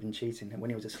husband had been cheating, and when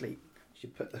he was asleep, she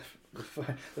put the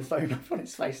phone up on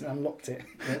his face and unlocked it.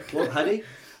 What, had he?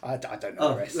 I don't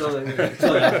know the rest.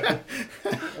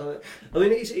 I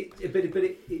mean,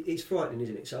 it's frightening,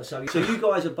 isn't it? So you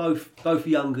guys are both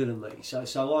younger than me. So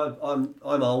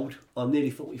I'm old. I'm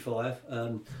nearly 45.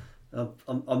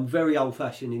 I'm very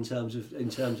old-fashioned in terms of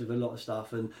a lot of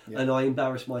stuff, and I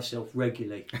embarrass myself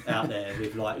regularly out there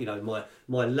with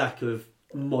my lack of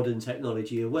modern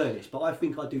technology awareness. But I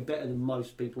think I do better than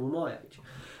most people my age.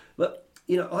 But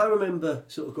I remember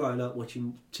sort of growing up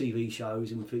watching TV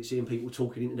shows and seeing people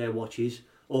talking into their watches,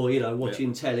 or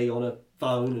watching telly on a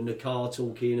phone and a car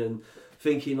talking, and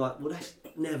thinking like, well, that's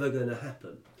never going to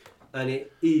happen, and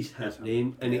it is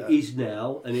happening, and it is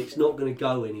now, and it's not going to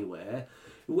go anywhere.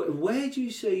 Where do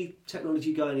you see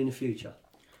technology going in the future?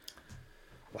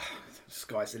 Wow,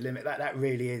 sky's the limit. That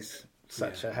really is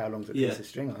such a how long's a piece of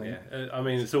string, I think. Yeah, I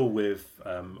mean, it's all with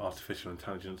artificial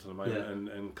intelligence at the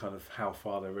moment, and kind of how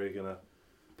far they're really going to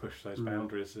push those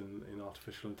boundaries in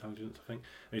artificial intelligence, I think.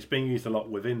 And it's being used a lot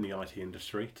within the IT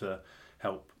industry to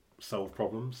help solve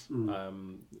problems.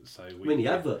 The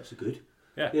adverts are good.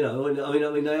 Yeah.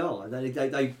 I mean they are.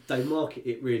 They market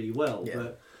it really well. Yeah.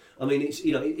 But I mean,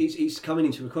 it's coming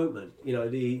into recruitment.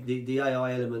 The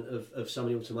AI element of some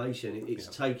of the automation. It's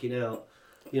taking out.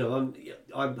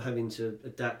 I'm having to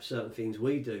adapt certain things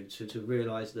we do to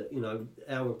realise that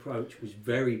our approach was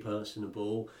very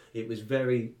personable. It was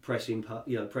very pressing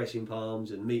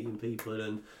palms and meeting people,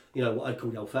 and what I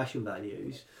call the old-fashioned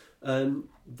values.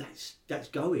 That's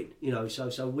going.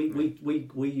 So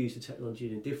we use the technology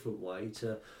in a different way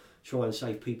to try and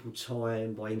save people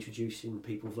time by introducing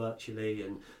people virtually,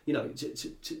 and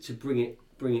to bring it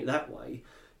that way.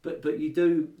 But you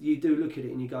do look at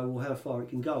it and you go, well, how far it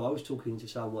can go. I was talking to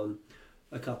someone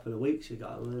a couple of weeks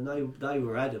ago, and they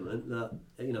were adamant that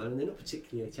and they're not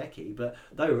particularly a techie, but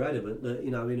they were adamant that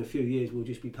in a few years we'll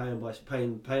just be paying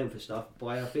for stuff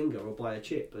by our finger or by a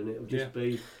chip, and it'll just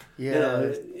be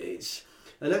it's.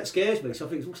 And that scares me. So I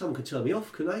think someone could turn me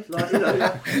off, couldn't they?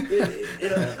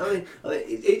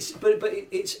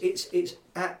 It's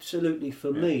absolutely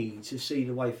for me to see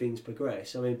the way things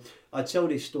progress. I mean, I tell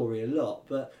this story a lot,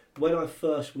 but when I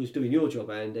first was doing your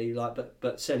job, Andy,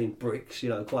 but selling bricks,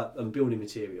 and building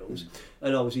materials,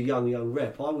 and I was a young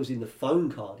rep, I was in the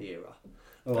phone card era.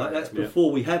 All right, that's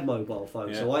before we had mobile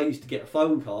phones. Yeah. So I used to get a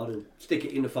phone card and stick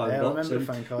it in the phone box. I remember the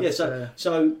phone cards. Yeah,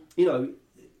 so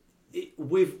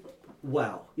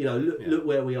look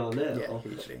where we are now. Yeah,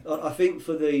 hugely. I think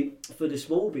for the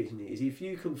small business, if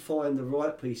you can find the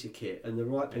right piece of kit and the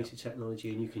right piece of technology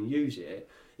and you can use it,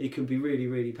 it can be really,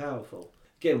 really powerful.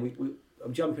 Again,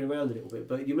 I'm jumping around a little bit,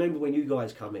 but you remember when you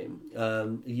guys come in a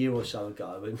year or so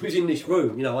ago, and it was in this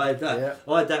room, I had that. Yeah.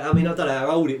 I had that. I mean, I don't know how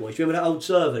old it was. You remember that old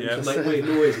server used to make weird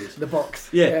noises? The box.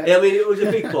 Yeah. I mean, it was a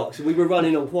big box, and we were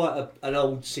running on quite an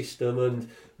old system, and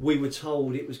we were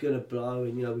told it was going to blow,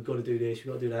 and we've got to do this, we've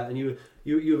got to do that, and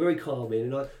You were very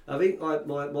calming, and I think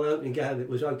my opening gambit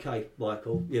was okay,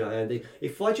 Michael. You know, Andy,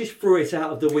 if I just threw it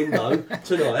out of the window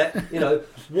tonight, you know,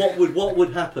 what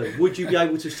would happen? Would you be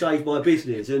able to save my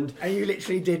business? And you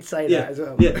literally did say that as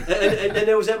well. Yeah, and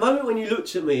there was that moment when you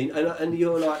looked at me and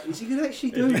you were like, is he going to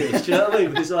actually do this? Do you know what I mean?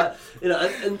 Because like, you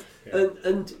know,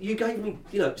 and you gave me,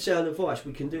 you know, sound advice.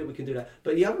 We can do it. We can do that.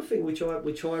 But the other thing which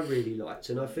I really liked,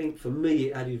 and I think for me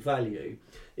it added value,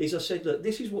 is I said, look,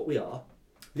 this is what we are.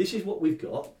 This is what we've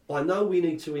got. I know we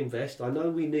need to invest. I know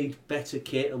we need better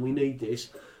kit and we need this.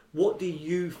 What do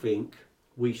you think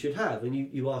we should have? And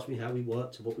you asked me how we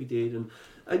worked and what we did.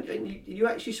 And you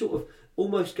actually sort of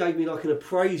almost gave me like an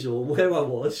appraisal on where I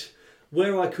was,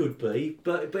 where I could be.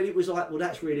 But it was like, well,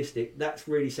 that's realistic. That's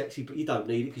really sexy, but you don't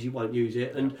need it because you won't use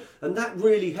it. And that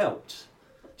really helped.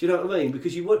 Do you know what I mean?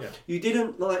 Because you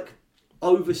didn't like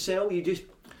oversell.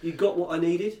 You got what I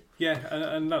needed. Yeah,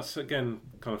 and that's again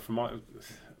kind of from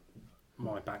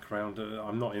my background.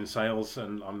 I'm not in sales,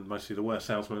 and I'm mostly the worst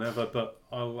salesman ever. But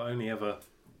I'll only ever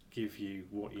give you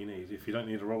what you need. If you don't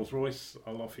need a Rolls Royce,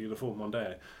 I'll offer you the Ford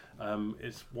Mondeo.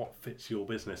 It's what fits your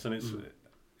business, and it's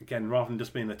again, rather than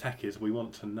just being the techies, we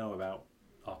want to know about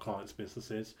our clients'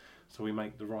 businesses, so we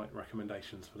make the right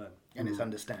recommendations for them. And it's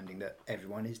understanding that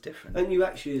everyone is different. And you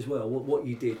actually as well, what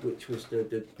you did, which was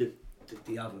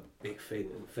the other big thing,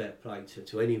 and fair play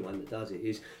to anyone that does it,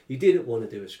 is you didn't want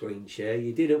to do a screen share,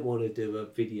 you didn't want to do a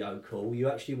video call, you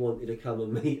actually wanted to come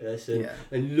and meet us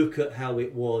and look at how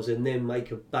it was and then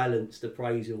make a balanced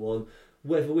appraisal on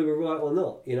whether we were right or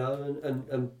not, you know,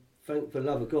 and thank, for the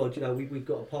love of God, you know, we've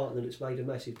got a partner that's made a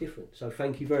massive difference, so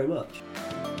thank you very much.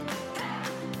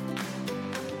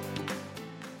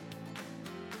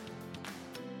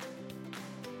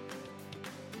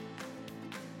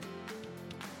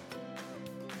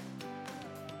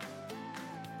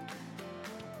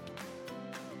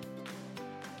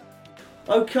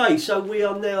 Okay, so we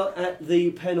are now at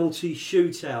the penalty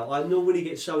shootout. I normally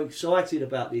get so excited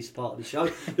about this part of the show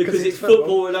because it's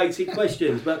football-related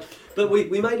questions. But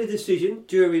we made a decision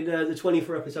during the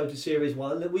 24 episodes of Series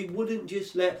 1 that we wouldn't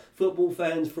just let football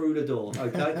fans through the door,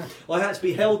 okay? I had to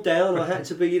be held down. I had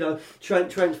to be, you know,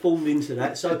 transformed into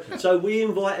that. So we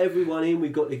invite everyone in.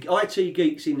 We've got the IT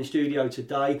Geeks in the studio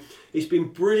today. It's been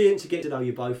brilliant to get to know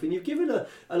you both. And you've given like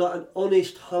an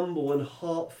honest, humble and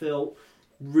heartfelt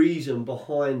reason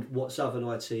behind what Southern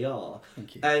IT are.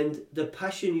 Thank you. And the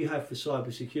passion you have for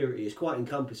cyber security is quite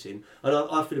encompassing, and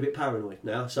I feel a bit paranoid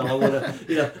now, so I want to,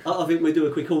 you know, I think we'll do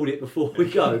a quick audit before we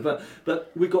go,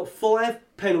 but we've got 5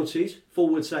 penalties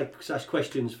 /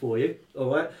 questions for you.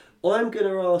 All right, I'm going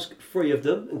to ask 3 of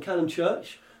them, and Callum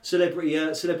Church, celebrity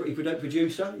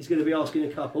producer, is going to be asking a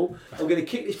couple. I'm going to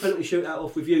kick this penalty shootout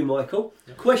off with you, Michael.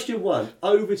 Yep. Question 1,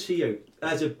 over to you.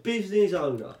 As a business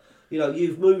owner, you know,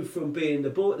 you've moved from being the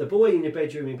boy in your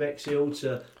bedroom in Bexhill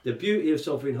to the beauty of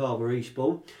Sovereign Harbour,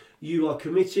 Eastbourne. You are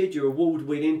committed, you're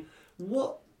award-winning.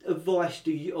 What advice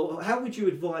do you, or how would you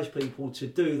advise people to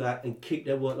do that and keep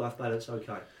their work-life balance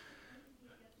okay?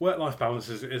 Work-life balance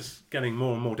is getting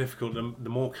more and more difficult the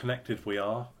more connected we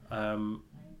are.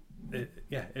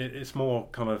 It's more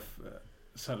kind of,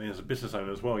 certainly as a business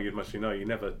owner as well, you'd mostly know you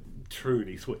never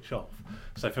truly switch off.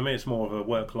 So for me, it's more of a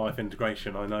work-life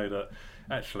integration. I know that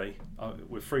actually,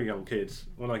 with 3 young kids,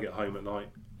 when I get home at night,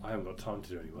 I haven't got time to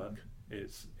do any work.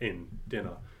 It's in,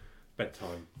 dinner,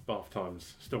 bedtime, bath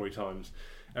times, story times,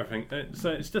 everything. So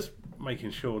it's just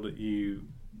making sure that you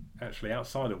actually,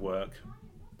 outside of work,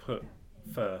 put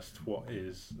first what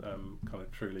is kind of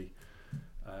truly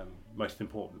most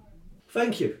important.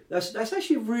 Thank you. That's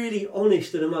actually a really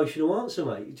honest and emotional answer,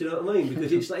 mate. Do you know what I mean?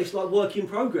 Because it's like work in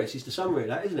progress is the summary of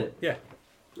that, isn't it? Yeah.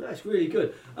 That's really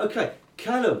good. Okay,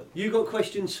 Callum, you got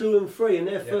questions 2 and 3, and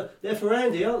they're for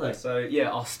Andy, aren't they? So yeah,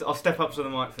 I'll step up to the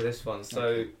mic for this one.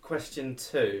 So question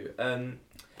 2.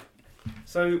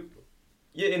 So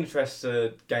your interest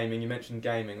gaming. You mentioned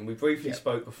gaming, and we briefly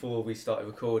spoke before we started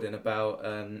recording about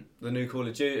the new Call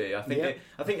of Duty. I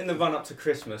think in the run up to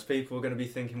Christmas, people are going to be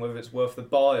thinking whether it's worth the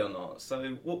buy or not.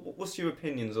 So what's your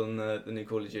opinions on the new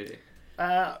Call of Duty?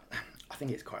 I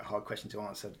think it's quite a hard question to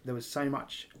answer. There was so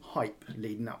much hype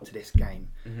leading up to this game.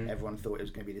 Mm-hmm. Everyone thought it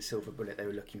was going to be the silver bullet they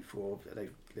were looking for.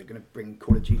 They're going to bring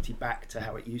Call of Duty back to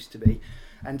how it used to be.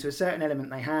 And to a certain element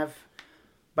they have,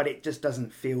 but it just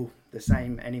doesn't feel the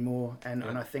same anymore. And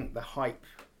I think the hype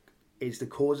is the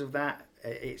cause of that.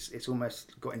 It's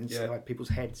almost got inside people's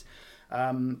heads.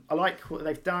 I like what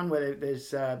they've done, where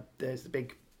there's the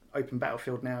big open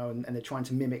battlefield now, and they're trying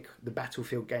to mimic the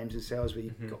Battlefield games themselves, where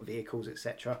you've got vehicles,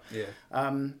 etc.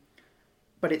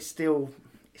 But it's still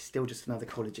just another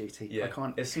Call of Duty. Yeah. I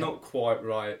can't. It's not quite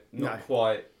right. Not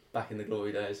quite back in the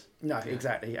glory days. No,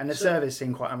 exactly. And the service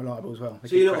seemed quite unreliable as well.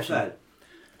 So you're not a fan?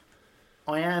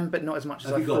 I am, but not as much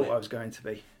as I thought I was going to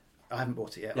be. I haven't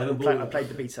bought it yet. I played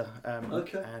the beta.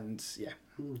 Okay. And yeah.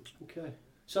 Okay.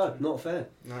 So, not a fan?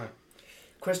 No.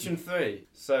 Question 3.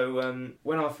 So,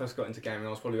 when I first got into gaming, I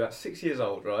was probably about 6 years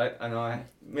old, right? And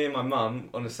me and my mum,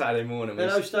 on a Saturday morning...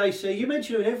 Hello, Stacey. You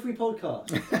mention her in every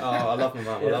podcast. Oh, I love my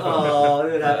mum. Look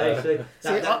at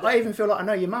that. I even feel like I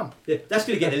know your mum. Yeah, that's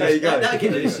going to get the listeners. That'll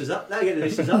get the listeners up. That'll get the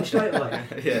listeners up straight away.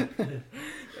 Yeah.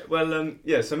 Well,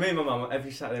 so me and my mum,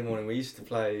 every Saturday morning, we used to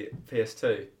play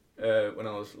PS2. When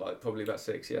I was like probably about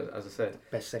 6, yeah, as I said.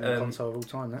 Best-selling console of all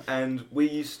time, that. And we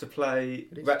used to play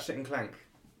Ratchet and Clank.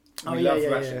 We loved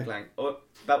Ratchet and Clank.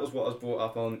 That was what I was brought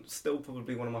up on. Still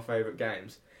probably one of my favourite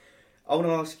games. I want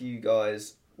to ask you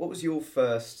guys, what was your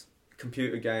first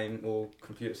computer game or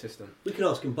computer system? We can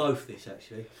ask them both this,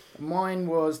 actually. Mine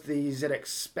was the ZX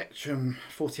Spectrum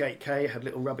 48K. It had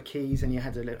little rubber keys, and you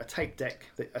had a tape deck,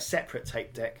 a separate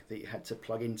tape deck that you had to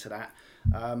plug into that.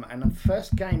 And the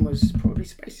first game was probably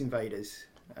Space Invaders.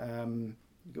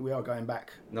 We are going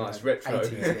back. Nice, retro.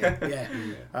 80s,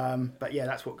 yeah. But yeah,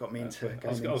 that's what got me into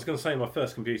gaming. I was going to say my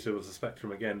first computer was a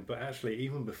Spectrum again, but actually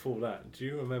even before that, do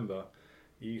you remember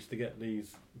you used to get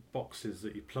these boxes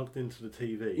that you plugged into the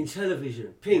TV? In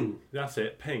television. Ping. That's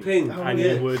it, Ping. Ping. And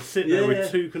you would sit there with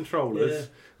two controllers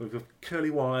with a curly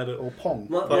wired... Or Pong.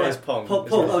 It's Pong. Pong.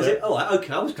 Oh, is it? Oh,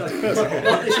 okay. I was going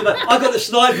I got the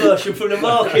slide version from the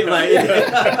market, mate.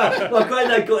 My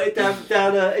granddad got it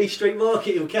down East Street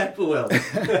Market in Camberwell.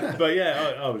 But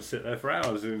yeah, I would sit there for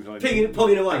hours doing like...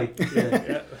 Ponging away.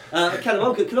 Yeah.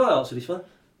 Callum, can I answer this one?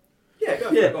 Yeah, go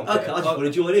on. Okay, I just want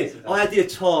to join in. I had the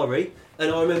Atari,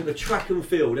 and I remember track and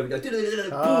field. There we go,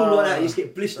 boom, like that. You just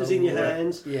get blisters in your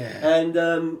hands. Yeah. And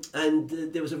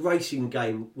there was a racing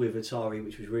game with Atari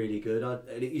which was really good.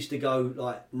 And it used to go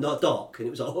like not dark, and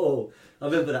it was like I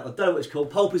remember that. I don't know what it's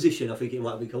called. Pole Position, I think it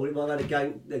might be called. It might have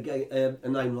had a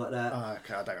name like that. Oh,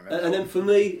 okay, I don't remember. And then for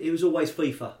me, it was always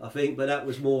FIFA, I think. But that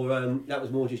was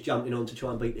more just jumping on to try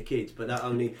and beat the kids. But that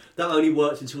only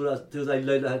worked until they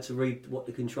learned how to read what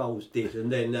the controls did,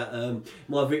 and then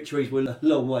my victories were a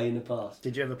long way in the past.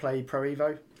 Did you ever play Pro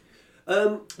Evo?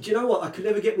 Do you know what? I could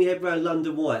never get my head around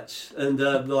London Whites and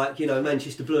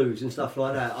Manchester Blues and stuff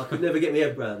like that. I could never get my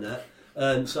head around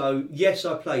that. So yes,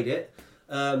 I played it.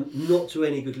 Not to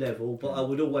any good level, but I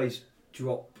would always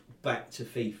drop back to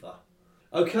FIFA.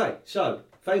 Okay, so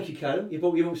thank you, Callum. You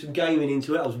brought some gaming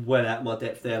into it. I was well out of my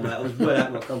depth there, mate. I was well out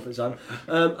of my comfort zone.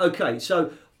 Okay,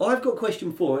 so I've got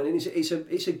question 4, and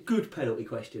it's a good penalty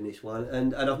question, this one,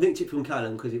 and I've nicked it from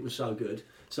Callum because it was so good.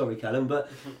 Sorry, Callum, but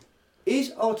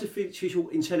is artificial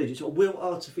intelligence, or will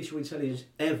artificial intelligence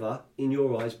ever, in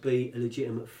your eyes, be a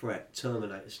legitimate threat,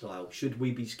 Terminator style? Should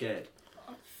we be scared?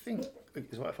 I think...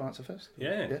 Is what if I answer first?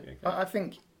 Yeah. I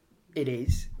think it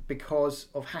is because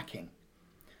of hacking.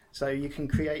 So you can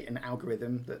create an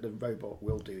algorithm that the robot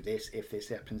will do this if this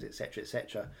happens, etc.,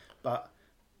 etc. But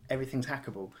everything's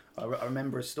hackable. I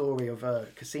remember a story of a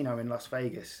casino in Las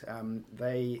Vegas.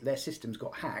 Their systems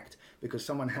got hacked because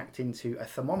someone hacked into a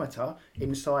thermometer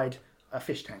inside a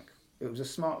fish tank. It was a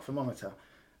smart thermometer.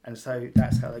 And so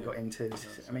that's how they got into this.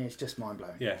 I mean, it's just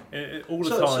mind-blowing. Yeah, all the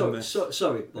time.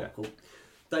 Sorry, Michael. Yeah.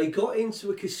 They got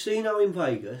into a casino in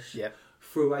Vegas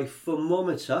through a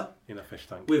thermometer in a fish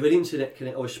tank with an internet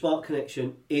or a smart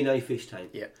connection in a fish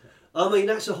tank. Yeah. I mean,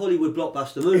 that's a Hollywood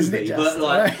blockbuster movie, but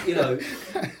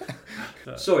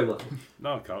sorry, Michael.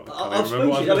 No, I can't. I'm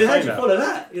speechless. I mean, how do you follow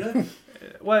that?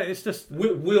 Well, it's just...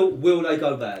 Will they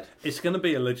go bad? It's going to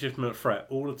be a legitimate threat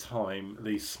all the time.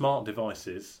 These smart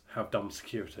devices have dumb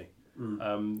security.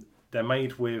 They're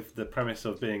made with the premise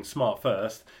of being smart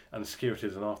first and security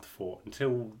is an afterthought.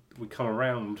 Until we come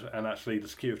around and actually the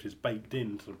security is baked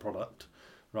into the product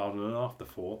rather than an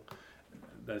afterthought,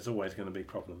 there's always going to be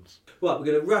problems. Right, we're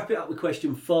going to wrap it up with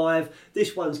question 5.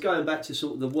 This one's going back to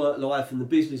sort of the work life and the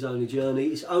business owner journey.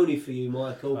 It's only for you,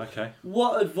 Michael. Okay.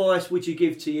 What advice would you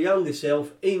give to your younger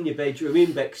self in your bedroom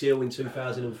in Bexhill in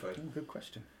 2003? Good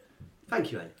question.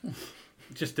 Thank you, Andy.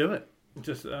 Just do it.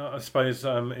 Just, I suppose,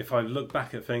 if I look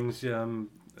back at things, I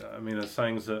mean, there's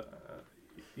sayings that,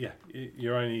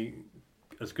 you're only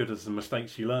as good as the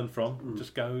mistakes you learn from.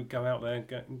 Just go out there,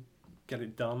 get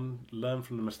it done, learn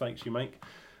from the mistakes you make,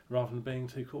 rather than being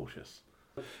too cautious.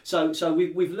 So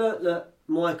we've learnt that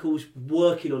Michael's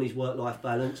working on his work-life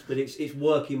balance, but it's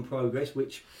work in progress,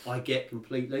 which I get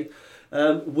completely.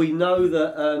 We know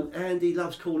that Andy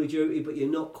loves Call of Duty, but you're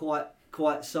not quite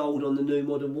sold on the new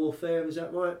Modern Warfare, is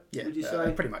that right? Yeah, would you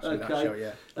say? Pretty much in that show,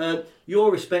 yeah.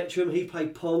 You're a Spectrum, he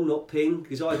played Pong, not Ping,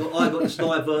 because I got the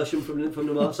Sky version from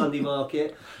the Sunday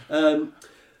Market.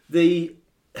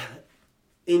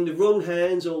 in the wrong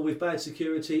hands or with bad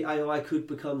security, AI could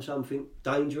become something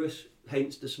dangerous.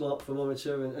 Hence the smart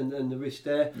thermometer and the risk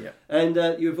there. Yeah. And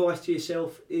your advice to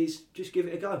yourself is just give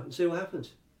it a go and see what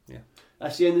happens. Yeah.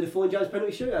 That's the end of the Foyne Jones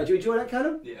penalty shootout. Do you enjoy that,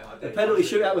 Callum? Yeah, I A do. penalty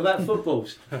shootout without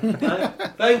footballs.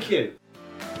 Thank you.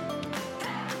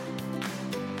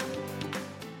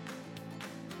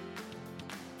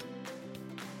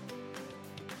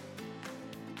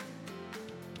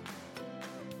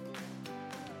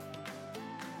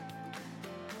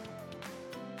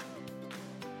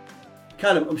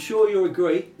 Callum, I'm sure you'll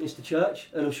agree, Mr. Church,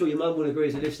 and I'm sure your mum will agree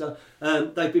as a listener.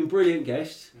 They've been brilliant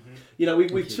guests. Mm-hmm. You know,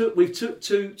 we've took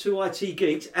two IT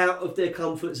geeks out of their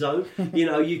comfort zone. You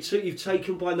know, you've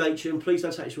taken by nature, and please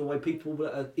don't take this the wrong way. People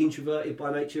that are introverted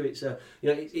by nature,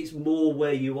 it's more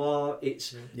where you are.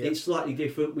 It's slightly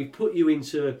different. We've put you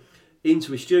into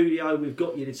a studio. We've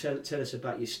got you to tell us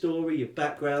about your story, your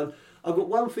background. I've got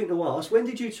one thing to ask. When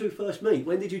did you two first meet?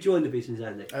 When did you join the business,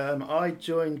 Andy? I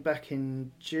joined back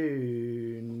in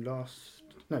June last...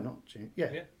 No, not June.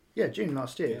 Yeah, June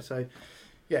last year. Yeah. So,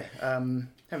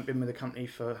 haven't been with the company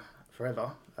for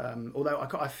forever. Although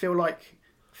I feel like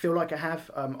I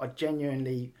have. I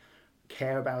genuinely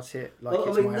care about it. Like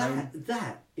it's my own.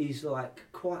 That is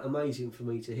like quite amazing for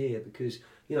me to hear because,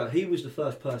 you know, he was the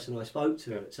first person I spoke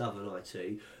to at Southern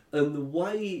IT. And the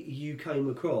way you came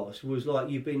across was like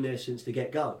you've been there since the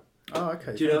get-go. Oh,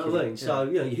 okay. Do you know what I mean? Yeah. So,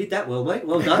 you know, you hit that well, mate.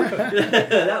 Well done.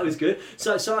 That was good.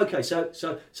 So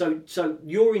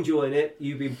you're enjoying it.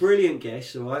 You've been brilliant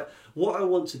guests, all right? What I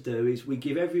want to do is we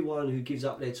give everyone who gives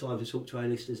up their time to talk to our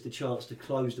listeners the chance to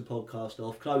close the podcast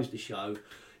off, close the show.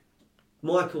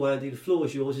 Michael, Andy, the floor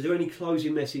is yours. Is there any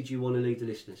closing message you want to leave the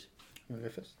listeners? You want to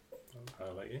go first?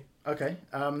 I'll let you. Okay.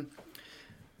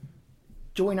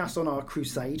 Join us on our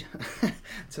crusade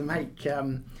to make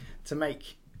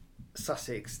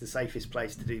Sussex the safest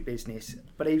place to do business.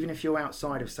 But even if you're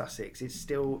outside of Sussex, it's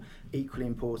still equally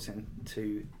important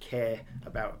to care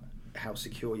about how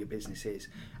secure your business is.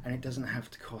 And it doesn't have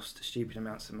to cost stupid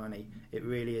amounts of money. It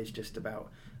really is just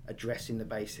about addressing the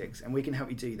basics, and we can help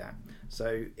you do that.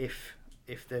 So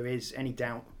if there is any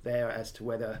doubt there as to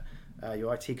whether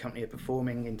your IT company are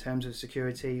performing in terms of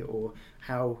security or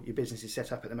how your business is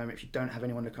set up at the moment, if you don't have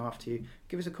anyone looking after you,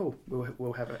 give us a call.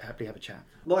 We'll happily have a chat.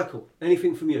 Michael,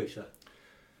 anything from you, sir?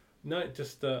 No,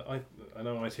 just I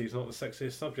know IT is not the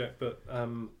sexiest subject, but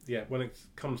when it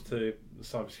comes to the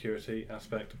cybersecurity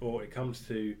aspect, or it comes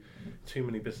to too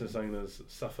many business owners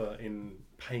suffer in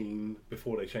pain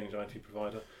before they change IT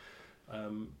provider,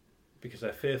 because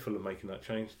they're fearful of making that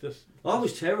change. I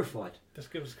was terrified.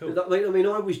 Just give us a call. I mean,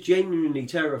 I was genuinely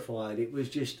terrified. It was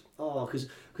just,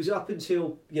 because up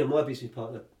until, you know, my business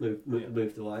partner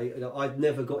moved away, I'd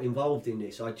never got involved in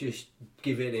this. I'd just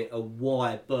given it a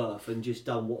wide berth and just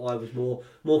done what I was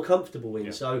more comfortable in.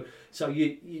 Yeah. So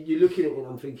you're looking at it and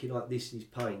I'm thinking, like, this is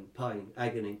pain,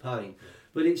 agony, pain. Yeah.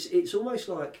 But it's almost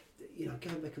like, you know,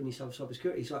 going back on your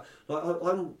cybersecurity, it's like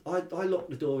I lock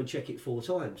the door and check it 4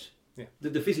 times. Yeah.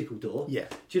 The physical door. Yeah.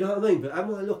 Do you know what I mean? But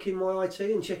am I locking my IT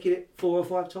and checking it 4 or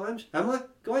 5 times? Am I,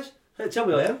 guys? Tell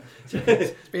me I am.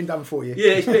 It's been done for you.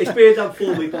 Yeah, it's being done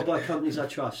for me by companies I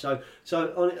trust. So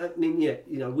I mean, yeah,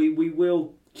 you know, we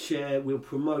will share, we'll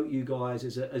promote you guys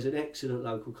as an excellent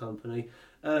local company.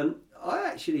 I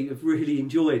actually have really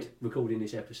enjoyed recording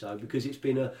this episode because it's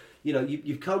been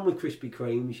you've come with Krispy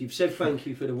Kremes, you've said thank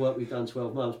you for the work we've done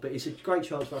 12 months, but it's a great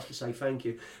chance for us to say thank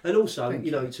you. And also,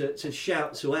 to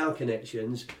shout to our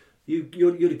connections,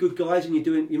 you're the good guys and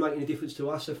you're making a difference to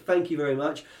us, so thank you very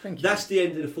much. Thank you. That's the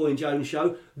end of the Foyne Jones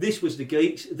show. This was the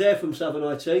Geeks, they're from Southern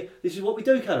IT. This is what we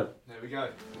do, Callum. There we go.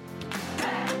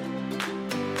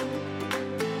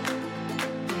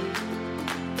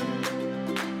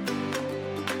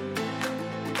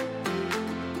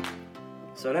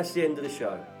 So that's the end of the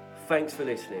show. Thanks for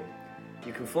listening.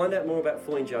 You can find out more about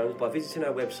Foyne Jones by visiting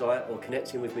our website or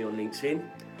connecting with me on LinkedIn.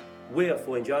 We're at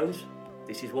Foyne Jones.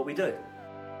 This is what we do.